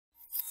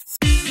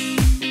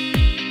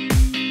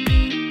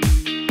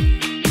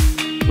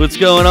What's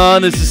going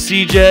on? This is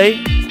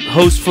CJ,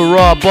 host for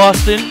Raw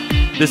Boston.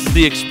 This is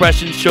the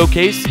Expression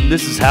Showcase, and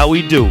this is how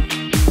we do.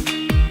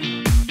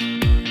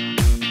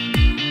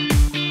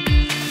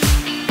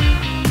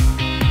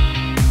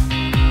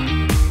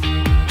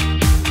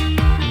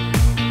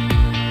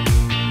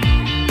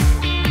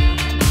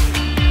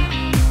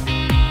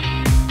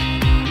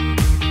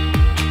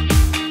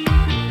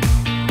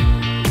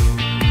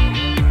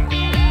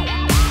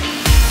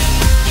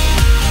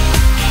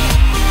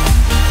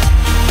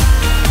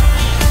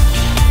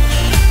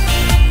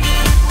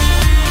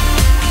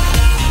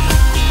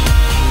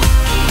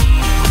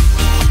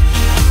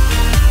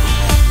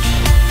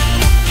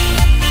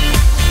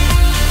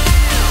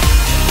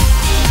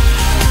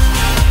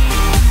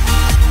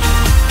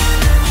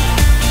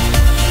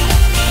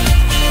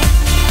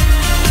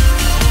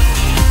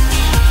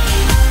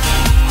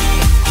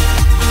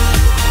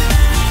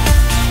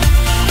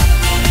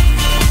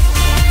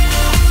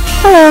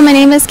 Hello, my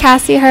name is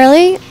Cassie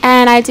Hurley,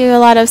 and I do a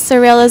lot of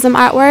surrealism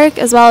artwork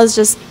as well as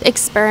just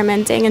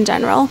experimenting in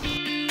general.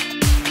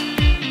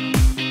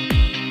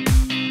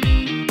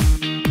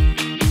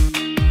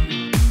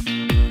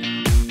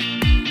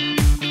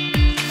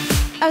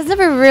 I was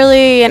never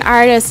really an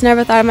artist,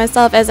 never thought of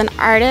myself as an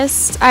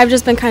artist. I've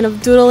just been kind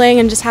of doodling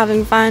and just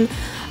having fun.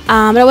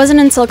 But it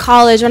wasn't until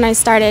college when I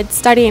started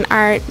studying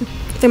art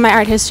through my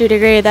art history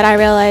degree that I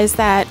realized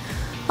that,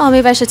 oh,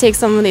 maybe I should take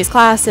some of these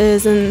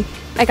classes, and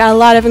I got a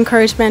lot of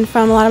encouragement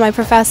from a lot of my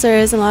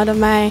professors and a lot of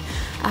my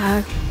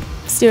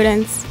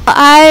students.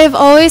 I've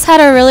always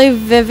had a really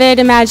vivid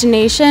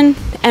imagination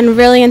and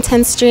really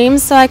intense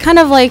dreams, so I kind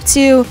of like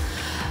to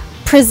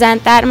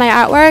present that in my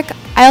artwork.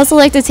 I also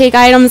like to take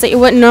items that you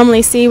wouldn't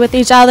normally see with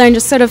each other and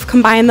just sort of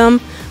combine them,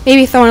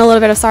 maybe throw in a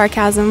little bit of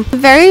sarcasm.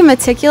 Very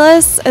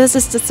meticulous. It's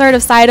just a sort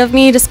of side of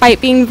me.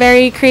 Despite being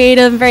very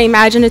creative, very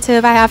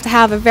imaginative, I have to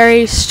have a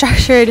very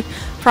structured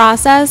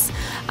process.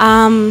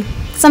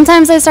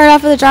 Sometimes I start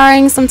off with a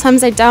drawing,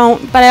 sometimes I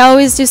don't, but I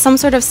always do some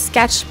sort of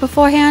sketch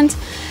beforehand,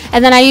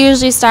 and then I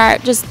usually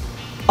start just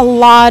a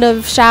lot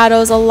of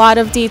shadows, a lot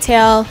of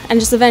detail, and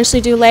just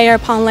eventually do layer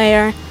upon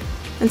layer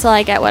until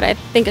I get what I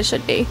think it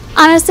should be.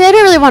 Honestly, I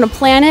don't really want to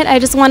plan it. I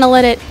just want to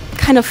let it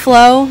kind of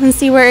flow and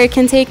see where it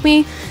can take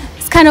me.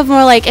 It's kind of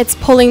more like it's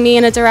pulling me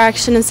in a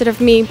direction instead of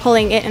me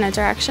pulling it in a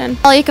direction.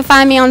 Well, you can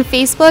find me on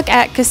Facebook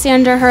at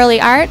Cassandra Hurley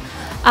Art.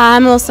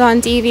 I'm also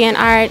on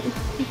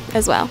DeviantArt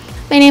as well.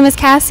 My name is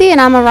Cassie, and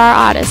I'm a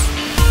raw artist.